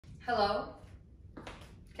Hello?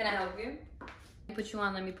 Can I help you? Let me put you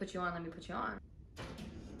on, let me put you on, let me put you on.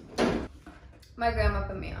 My grandma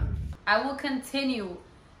put me on. I will continue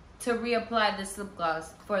to reapply this lip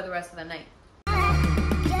gloss for the rest of the night.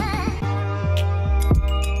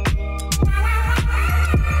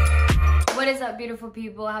 What is up, beautiful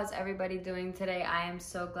people? How's everybody doing today? I am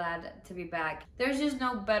so glad to be back. There's just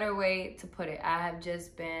no better way to put it. I have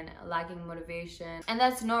just been lacking motivation, and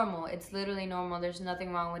that's normal. It's literally normal. There's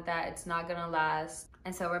nothing wrong with that. It's not gonna last.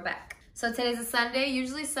 And so we're back. So today's a Sunday.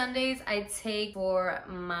 Usually Sundays I take for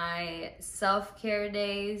my self-care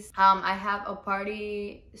days. I have a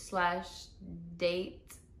party /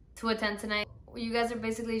 date to attend tonight. You guys are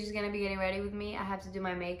basically just gonna be getting ready with me. I have to do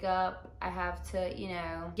my makeup. I have to, you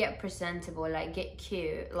know, get presentable, like get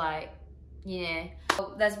cute, like, you know.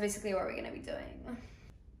 So that's basically what we're gonna be doing.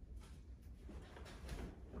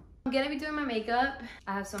 I'm gonna be doing my makeup.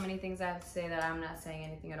 I have so many things I have to say that I'm not saying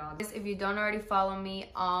anything at all. If you don't already follow me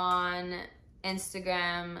on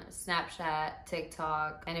Instagram, Snapchat,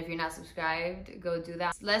 TikTok, and if you're not subscribed, go do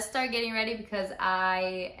that. Let's start getting ready because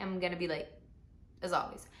I am gonna be late, as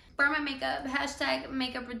always. For my makeup, hashtag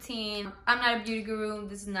makeup routine. I'm not a beauty guru.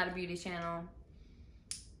 This is not a beauty channel.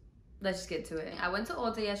 Let's just get to it. I went to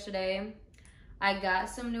Ulta yesterday. I got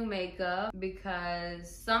some new makeup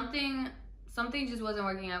because something just wasn't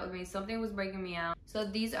working out with me. Something was breaking me out. So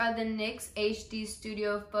these are the NYX HD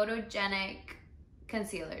Studio Photogenic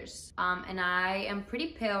concealers. And I am pretty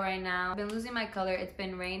pale right now. I've been losing my color. It's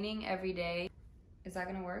been raining every day. Is that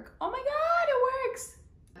gonna work? Oh my God, it works!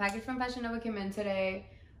 Package from FashionNova came in today.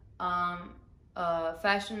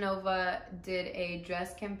 FashionNova did a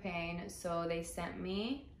dress campaign, so they sent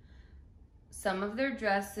me some of their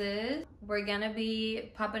dresses. We're gonna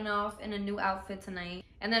be popping off in a new outfit tonight.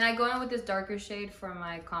 And then I go in with this darker shade for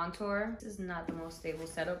my contour. This is not the most stable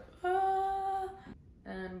setup.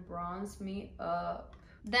 And bronze me up.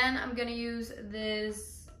 Then I'm gonna use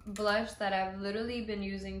this blush that I've literally been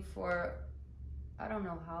using for I don't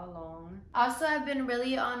know how long. Also, I've been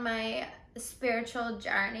really on my spiritual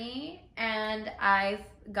journey and I've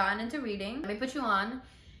gotten into reading. Let me put you on.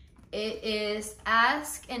 It is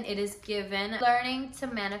Ask and It Is Given. Learning to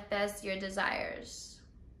manifest your desires.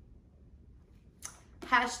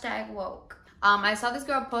 Hashtag woke. I saw this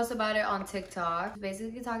girl post about it on TikTok.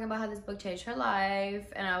 Basically talking about how this book changed her life.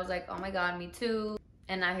 And I was like, oh my God, me too.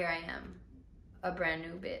 And now here I am. A brand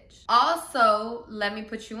new bitch. Also, let me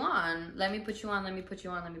put you on. Let me put you on, let me put you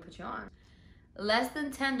on, let me put you on. Less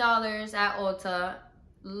than $10 at Ulta.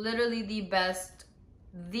 Literally the best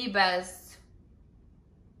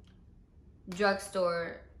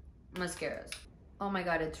drugstore mascaras. Oh my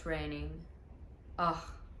God, it's raining. Oh,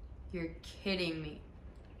 you're kidding me.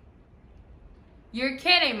 You're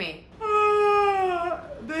kidding me.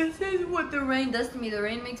 This is what the rain does to me. The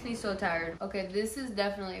rain makes me so tired. Okay, this is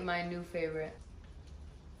definitely my new favorite.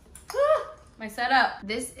 My setup.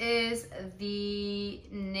 This is the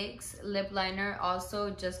NYX lip liner.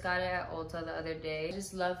 Also just got it at Ulta the other day. I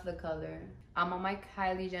just love the color. I'm on my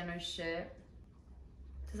Kylie Jenner shit.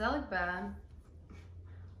 Does that look bad?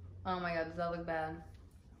 Oh my God, does that look bad?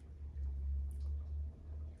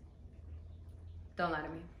 Don't lie to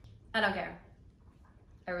me. I don't care.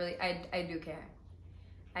 I do care.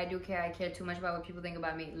 I do care. I care too much about what people think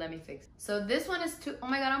about me. Let me fix it. So this one is too, oh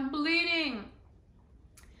my God, I'm bleeding.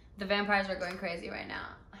 The vampires are going crazy right now.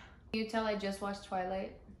 Can you tell I just watched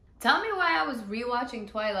Twilight? Tell me why I was rewatching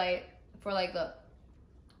Twilight for like the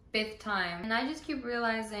 5th time. And I just keep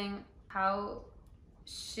realizing how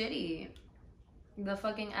shitty the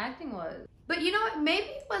fucking acting was. But you know what? Maybe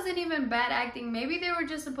it wasn't even bad acting. Maybe they were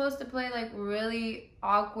just supposed to play like really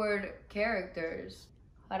awkward characters.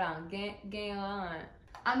 Hold on, get on.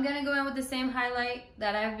 I'm gonna go in with the same highlight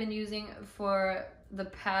that I've been using for the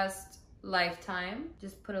past lifetime.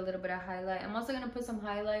 Just put a little bit of highlight. I'm also gonna put some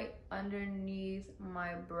highlight underneath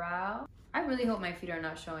my brow. I really hope my feet are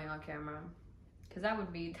not showing on camera, because that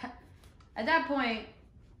would be at that point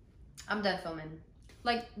I'm done filming.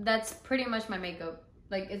 Like, that's pretty much my makeup.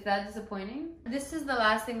 Like, is that disappointing? This is the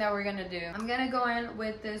last thing that we're gonna do. I'm gonna go in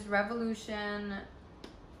with this Revolution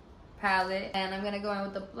palette, and I'm gonna go in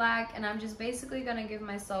with the black, and I'm just basically gonna give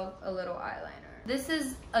myself a little eyeliner. This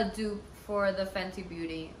is a dupe for the Fenty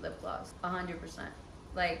Beauty lip gloss, 100%.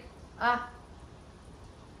 Like,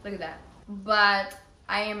 look at that. But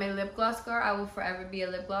I am a lip gloss girl. I will forever be a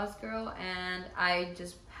lip gloss girl, and I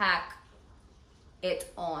just pack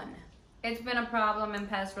it on. It's been a problem in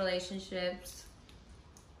past relationships.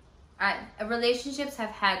 Relationships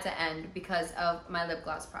have had to end because of my lip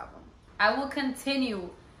gloss problem. I will continue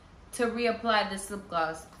to reapply this lip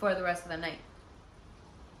gloss for the rest of the night.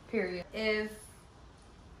 Period. If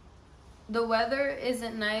the weather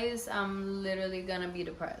isn't nice, I'm literally gonna be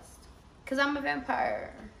depressed. Cause I'm a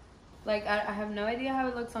vampire. Like, I have no idea how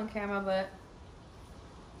it looks on camera, but...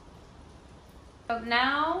 So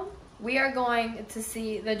now, we are going to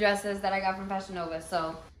see the dresses that I got from Fashion Nova.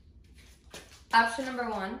 So, option number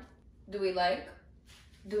 1, do we like?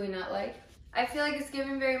 Do we not like? I feel like it's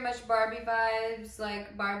giving very much Barbie vibes,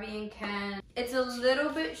 like Barbie and Ken. It's a little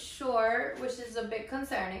bit short, which is a bit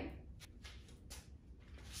concerning.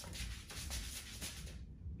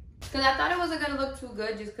 Because I thought it wasn't going to look too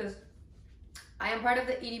good just because I am part of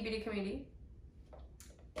the itty bitty community.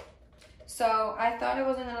 So I thought it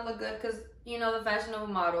wasn't going to look good because, you know, the Fashion Nova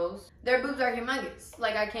models, their boobs are humongous.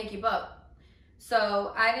 Like, I can't keep up.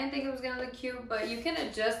 So I didn't think it was going to look cute, but you can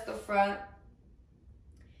adjust the front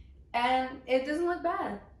and it doesn't look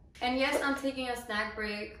bad. And yes, I'm taking a snack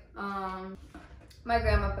break. My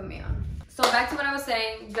grandma put me on. So back to what I was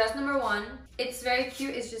saying, dress number 1. It's very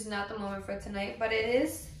cute. It's just not the moment for tonight, but it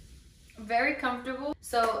is very comfortable.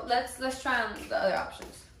 So let's try on the other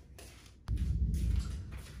options.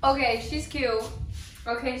 Okay, she's cute.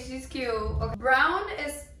 Okay, she's cute. Okay. Brown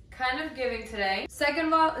is kind of giving today. Second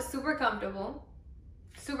of all, it's super comfortable.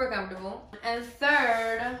 Super comfortable. And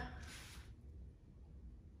third,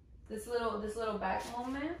 this little back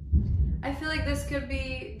moment. I feel like this could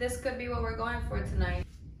be what we're going for tonight.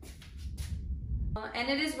 And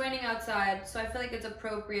it is raining outside, so I feel like it's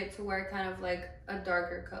appropriate to wear kind of like a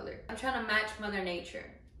darker color. I'm trying to match Mother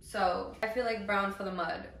Nature. So I feel like brown for the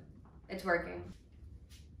mud. It's working.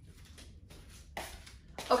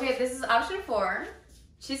 Okay, this is option 4.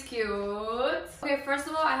 She's cute. Okay, first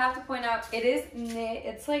of all, I have to point out, it is knit.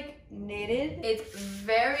 It's like knitted. It's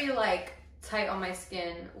very like tight on my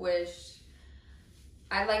skin, which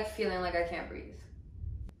I like feeling like I can't breathe.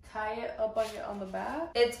 Tie it up on the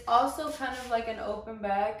back. It's also kind of like an open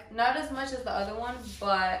back. Not as much as the other one,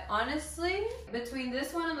 but honestly, between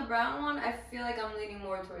this one and the brown one, I feel like I'm leaning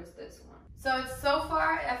more towards this one. So it's so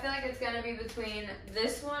far, I feel like it's gonna be between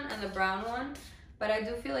this one and the brown one, but I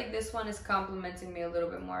do feel like this one is complimenting me a little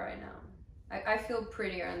bit more right now. I feel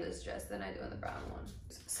prettier in this dress than I do in the brown one.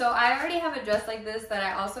 So I already have a dress like this that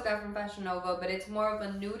I also got from Fashion Nova, but it's more of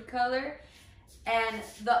a nude color. And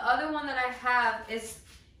the other one that I have is,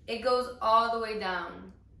 it goes all the way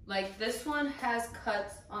down. Like, this one has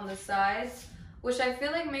cuts on the sides, which I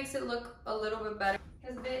feel like makes it look a little bit better.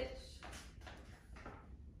 Cause bitch,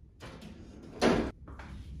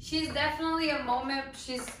 she's definitely a moment.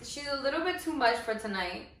 She's a little bit too much for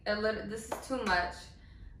tonight. This is too much.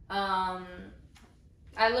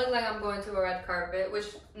 I look like I'm going to a red carpet, which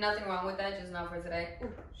nothing wrong with that, just not for today.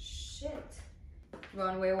 Ooh, shit.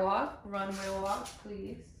 Runway walk,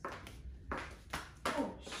 please. Oh,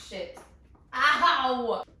 shit.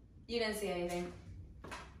 Ow! You didn't see anything.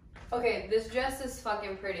 Okay, this dress is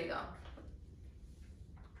fucking pretty though.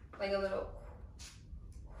 Like a little.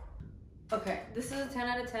 Okay, this is a 10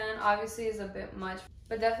 out of 10. Obviously it's a bit much,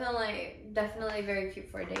 but definitely very cute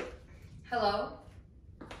for a date. Hello?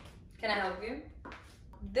 Can I help you?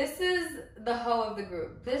 This is the hoe of the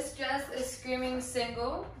group. This dress is screaming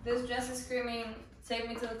single. This dress is screaming take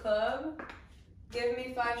me to the club, give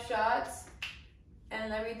me 5 shots, and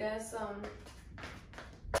let me dance some.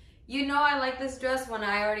 You know I like this dress when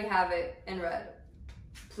I already have it in red.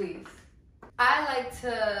 Please. I like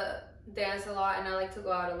to dance a lot and I like to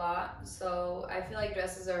go out a lot, so I feel like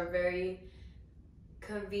dresses are very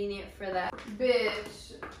convenient for that.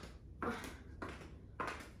 Bitch.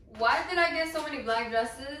 Why did I get so many black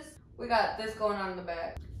dresses? We got this going on in the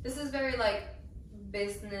back. This is very like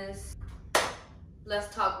business.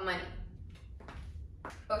 Let's talk money.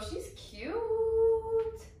 Oh, she's cute.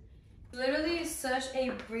 Literally such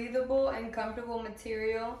a breathable and comfortable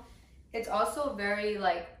material. It's also very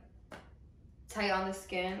like tight on the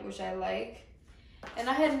skin, which I like. And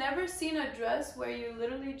I had never seen a dress where you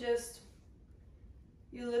literally just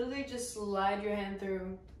slide your hand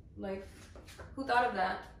through. Like, who thought of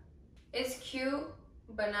that? It's cute,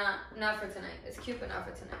 but not for tonight. It's cute, but not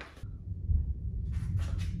for tonight.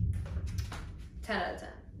 10 out of 10.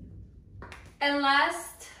 And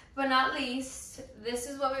last but not least, this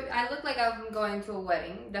is what I look like I'm going to a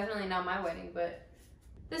wedding. Definitely not my wedding, but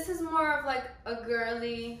this is more of like a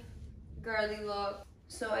girly look.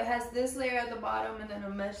 So it has this layer at the bottom and then a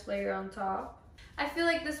mesh layer on top. I feel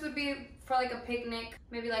like this would be for like a picnic,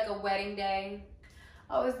 maybe like a wedding day.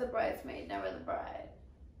 Always the bridesmaid, never the bride.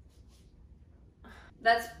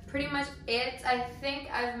 That's pretty much it. I think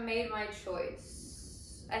I've made my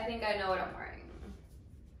choice. I think I know what I'm wearing.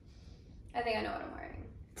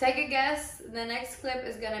 Take a guess. The next clip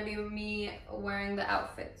is gonna be me wearing the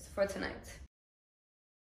outfits for tonight.